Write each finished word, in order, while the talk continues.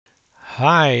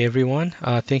Hi everyone,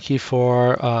 thank you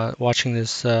for watching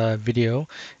this video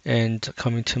and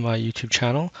coming to my YouTube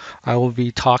channel. I will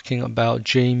be talking about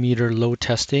JMeter load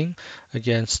testing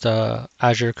against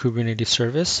Azure Kubernetes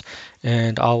Service,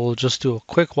 and I will just do a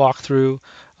quick walkthrough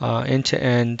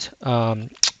end-to-end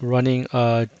running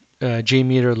a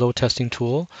JMeter load testing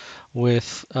tool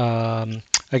with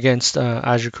against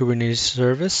Azure Kubernetes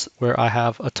Service, where I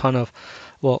have a ton of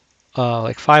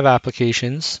like 5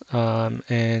 applications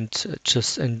and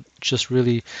just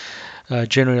really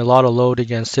generate a lot of load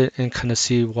against it and kind of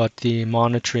see what the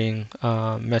monitoring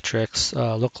metrics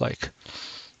look like.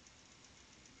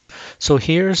 So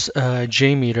here's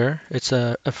JMeter. It's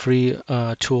a free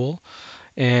tool,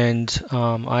 and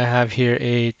I have here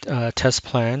a test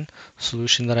plan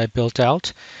solution that I built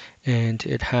out, and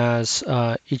it has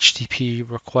HTTP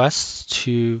requests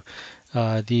to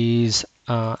these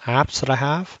apps that I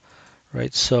have.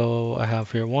 Right, so I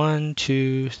have here 1,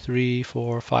 2, 3,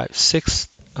 4, 5, 6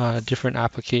 different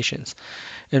applications.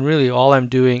 And really all I'm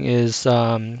doing is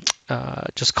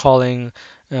just calling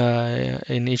an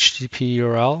HTTP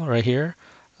URL right here,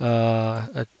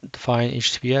 define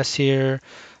HTTPS here,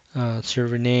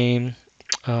 server name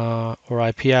or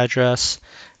IP address,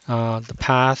 the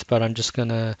path, but I'm just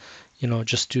gonna,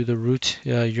 just do the root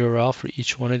URL for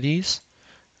each one of these.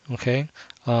 Okay.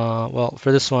 Well,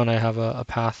 for this one, I have a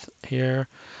path here.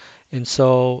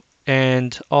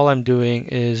 And all I'm doing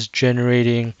is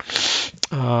generating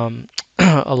a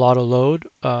lot of load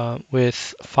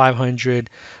with 500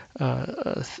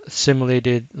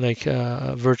 simulated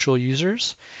virtual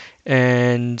users.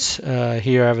 And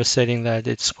here I have a setting that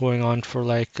it's going on for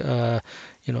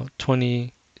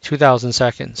 2,000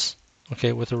 seconds,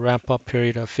 okay, with a ramp up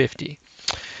period of 50.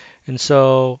 And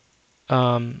so,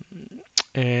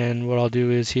 and what I'll do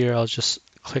is here, I'll just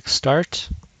click start,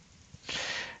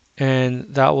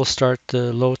 and that will start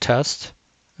the load test.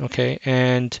 Okay,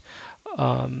 and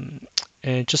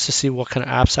just to see what kind of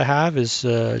apps I have is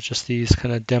just these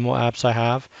kind of demo apps I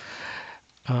have.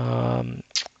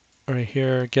 Right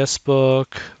here,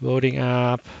 guestbook, voting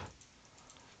app.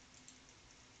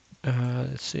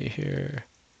 Let's see here,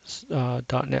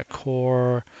 .NET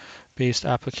Core based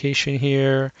application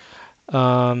here.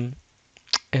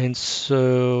 And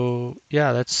so,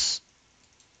 yeah, those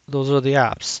are the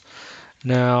apps.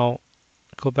 Now,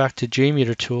 go back to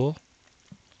JMeter tool.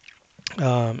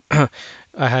 I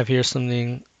have here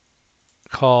something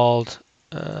called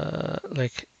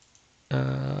let's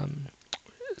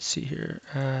see here,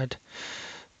 add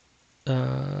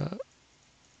it's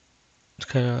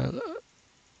kind of,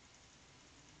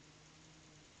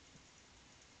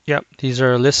 yep, these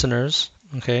are listeners.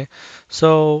 Okay,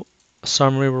 so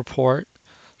summary report.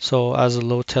 So as the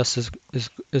load test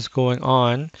is going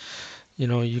on,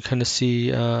 you kind of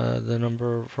see the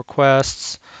number of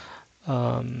requests,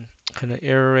 kind of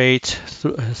error rate,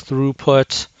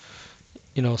 throughput,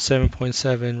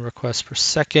 7.7 requests per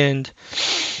second.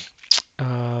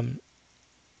 And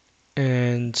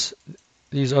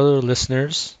these other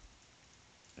listeners,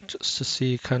 just to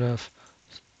see kind of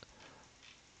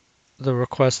the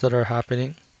requests that are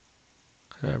happening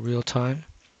real time.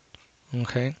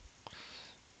 Okay.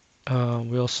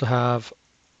 We also have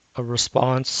a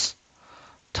response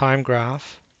time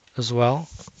graph as well.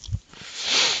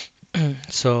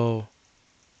 So,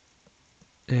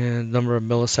 in number of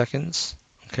milliseconds,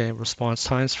 okay, response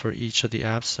times for each of the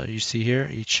apps that you see here.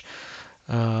 Each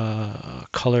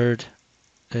colored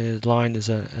line is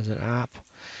an app,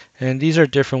 and these are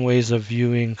different ways of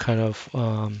viewing, kind of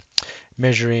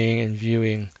measuring and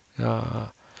viewing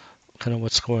kind of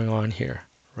what's going on here,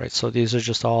 right? So these are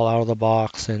just all out of the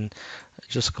box, and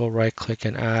just go right click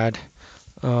and add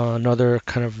another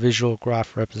kind of visual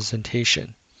graph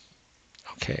representation.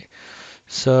 Okay,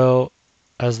 so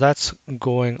as that's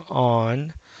going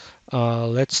on,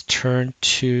 let's turn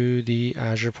to the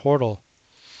Azure portal.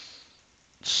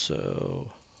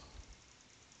 So,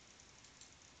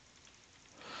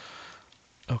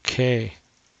 okay,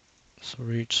 so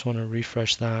we just want to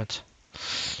refresh that.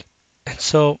 And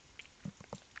so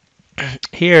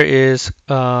here is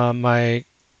my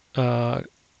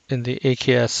in the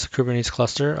AKS Kubernetes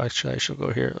cluster. Actually, I should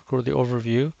go here, go to the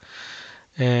overview,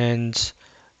 and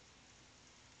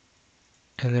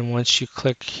then once you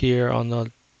click here on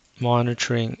the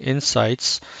monitoring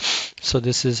insights, so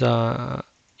this is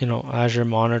Azure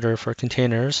Monitor for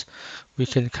containers. We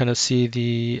can kind of see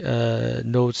the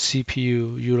node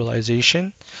CPU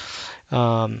utilization,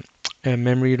 and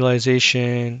memory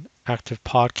utilization, active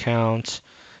pod count,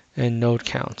 and node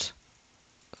count.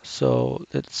 So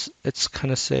it's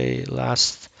kind of say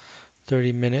last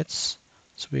 30 minutes.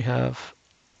 So we have,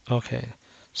 okay,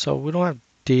 so we don't have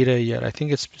data yet. I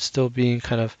think it's still being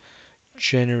kind of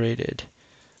generated.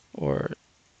 Or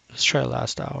let's try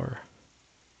last hour.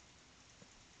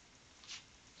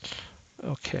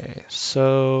 Okay,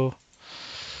 so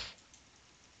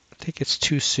I think it's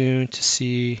too soon to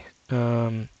see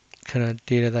kind of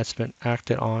data that's been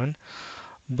acted on.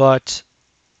 But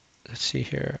let's see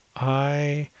here.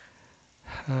 I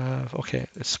have, okay,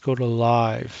 let's go to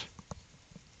live.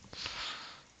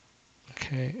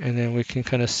 Okay, and then we can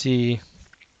kind of see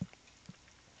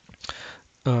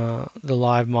the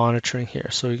live monitoring here.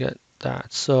 So we get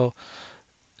that. So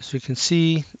as we can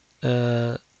see,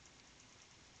 uh,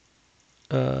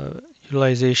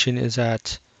 utilization is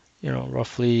at,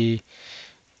 roughly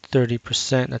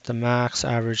 30% at the max,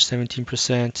 average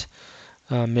 17%.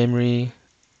 Memory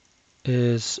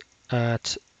is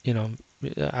at,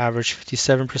 average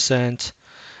 57%,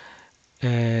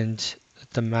 and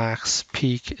the max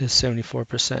peak is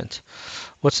 74%.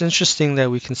 What's interesting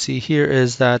that we can see here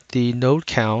is that the node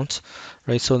count,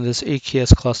 right? So in this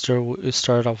AKS cluster, it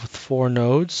started off with 4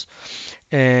 nodes,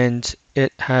 and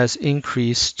it has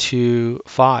increased to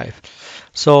 5.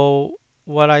 So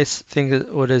what I think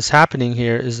what is happening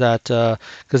here is that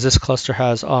because this cluster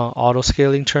has auto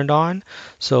scaling turned on,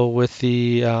 so with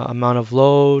the amount of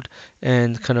load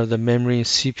and kind of the memory and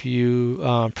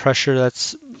CPU pressure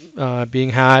that's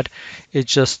being had, it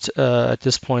just at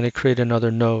this point it created another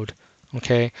node.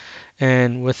 Okay,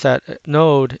 and with that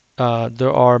node,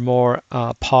 there are more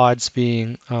pods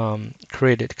being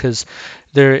created because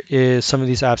there is some of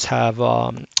these apps have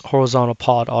horizontal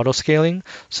pod auto scaling.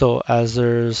 So as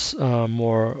there's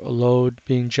more load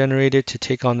being generated to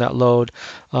take on that load,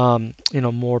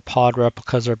 more pod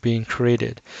replicas are being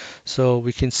created. So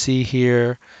we can see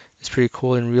here, it's pretty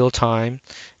cool in real time.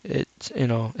 It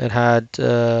had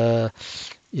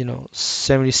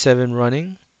 77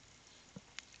 running,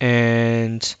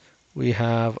 and we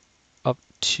have up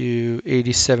to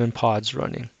 87 pods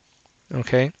running.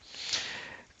 Okay,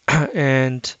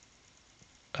 and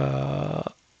uh,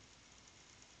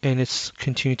 it's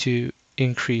continued to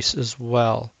increase as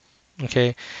well.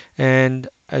 Okay, and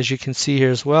as you can see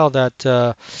here as well, that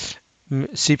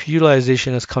CPU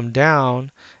utilization has come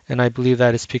down, and I believe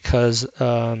that it's because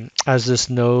as this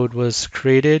node was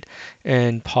created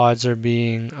and pods are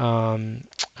being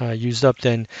used up,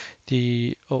 then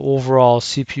the overall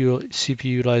CPU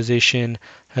utilization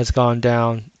has gone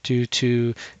down due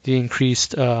to the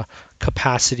increased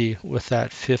capacity with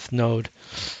that 5th node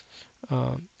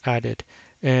added.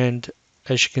 And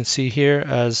as you can see here,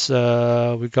 as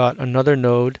we got another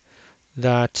node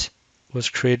that was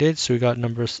created, so we got the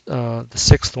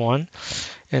 6th one,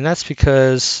 and that's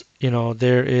because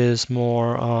there is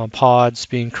more pods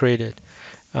being created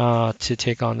to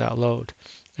take on that load.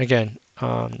 Again,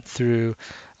 through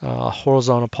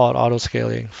horizontal pod auto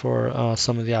scaling for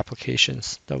some of the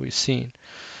applications that we've seen.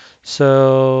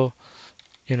 So,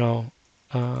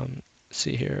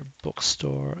 see here,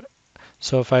 bookstore.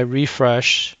 So if I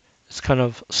refresh, it's kind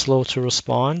of slow to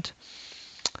respond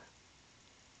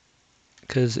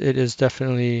because it is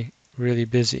definitely really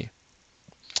busy.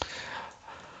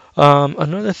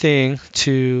 Another thing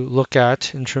to look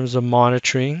at in terms of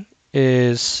monitoring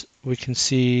is we can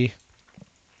see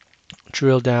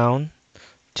drill down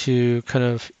to kind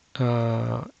of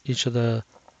each of the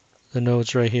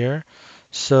nodes right here.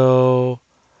 So,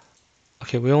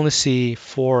 okay, we only see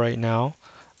 4 right now.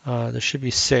 There should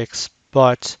be 6,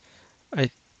 but I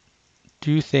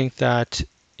do think that,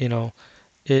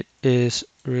 it is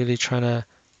really trying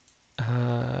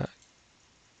to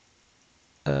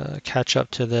catch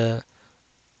up to the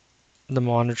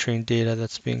monitoring data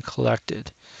that's being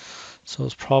collected. So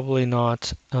it's probably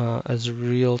not as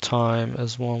real time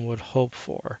as one would hope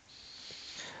for.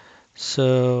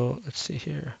 So let's see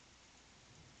here.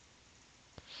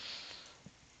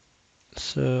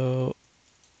 So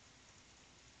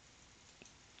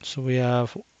we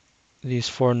have these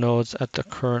 4 nodes at the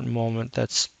current moment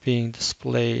that's being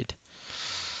displayed.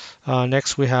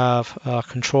 Next we have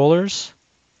controllers.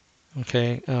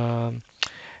 Okay,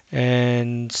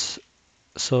 and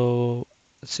so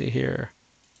let's see here.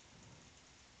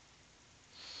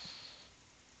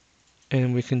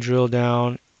 And we can drill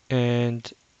down and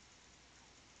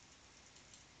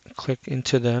click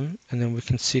into them, and then we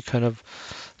can see kind of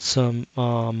some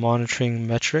monitoring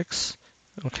metrics.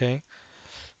 Okay,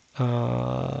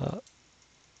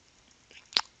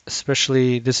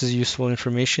 especially this is useful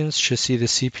information to see the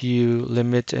CPU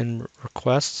limit and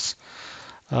requests.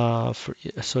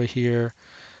 So here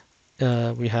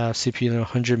we have CPU limit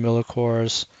 100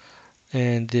 millicores,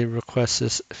 and the request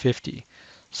is 50.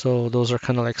 So those are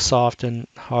kind of like soft and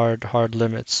hard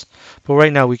limits. But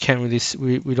right now we can't really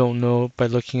we don't know by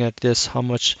looking at this how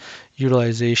much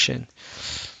utilization.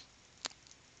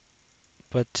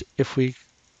 But if we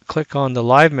click on the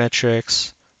live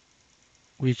metrics,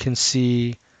 we can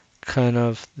see kind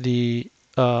of the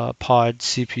pod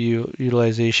CPU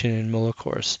utilization in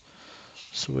millicores.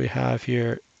 So we have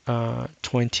here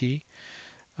 20.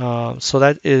 So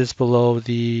that is below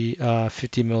the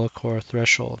 50 millicore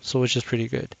threshold, so which is pretty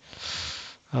good.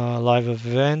 Live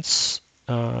events,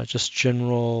 just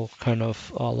general kind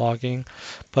of logging,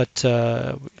 but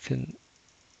we can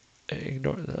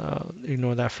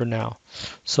ignore that for now.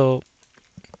 So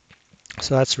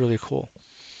that's really cool.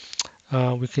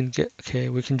 We can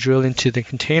drill into the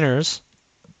containers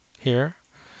here,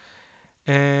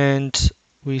 and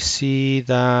we see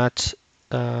that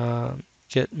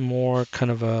get more kind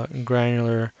of a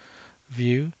granular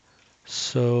view.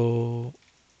 So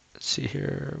let's see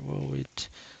here. Will we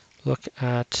look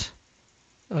at?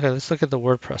 Okay, let's look at the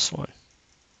WordPress one.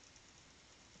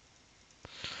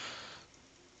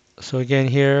 So again,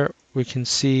 here we can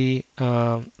see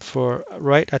for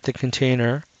right at the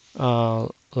container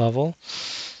level,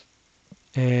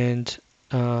 and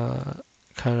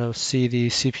kind of see the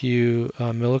CPU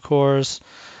millicores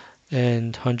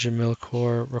and 100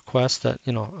 millicore requests that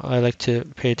I like to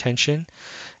pay attention.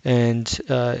 And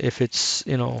if it's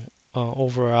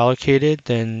over allocated,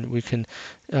 then we can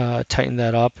tighten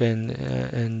that up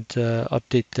and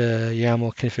update the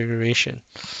YAML configuration.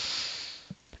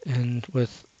 And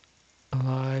with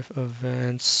live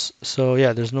events, so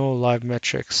yeah, there's no live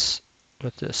metrics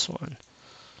with this one.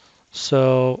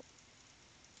 So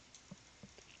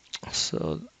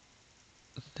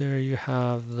there you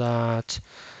have that.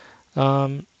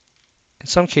 In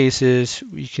some cases,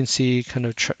 you can see kind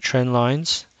of trend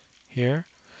lines here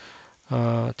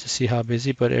to see how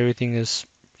busy, but everything is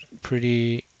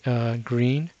pretty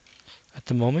green at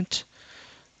the moment.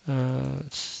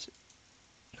 It's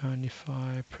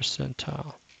 95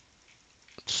 percentile.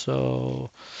 So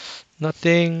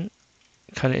nothing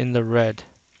kind of in the red.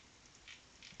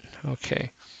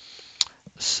 Okay.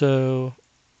 So,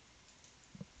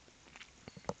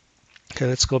 okay,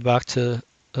 let's go back to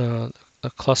a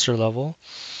cluster level.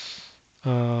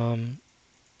 And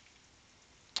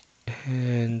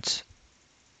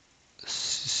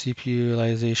CPU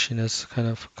utilization has kind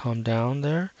of calmed down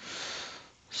there.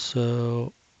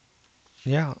 So,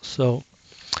 yeah,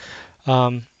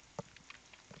 um,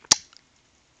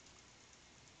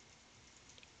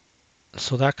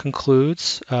 so that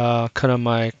concludes kind of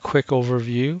my quick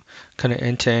overview, kind of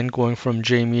end-to-end, going from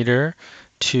JMeter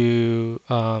to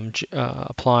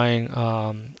applying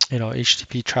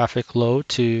HTTP traffic load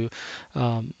to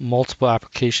multiple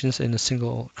applications in a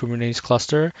single Kubernetes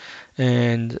cluster,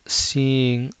 and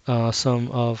seeing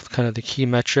some of kind of the key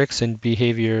metrics and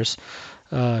behaviors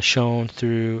shown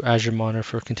through Azure Monitor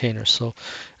for containers. So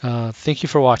thank you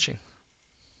for watching.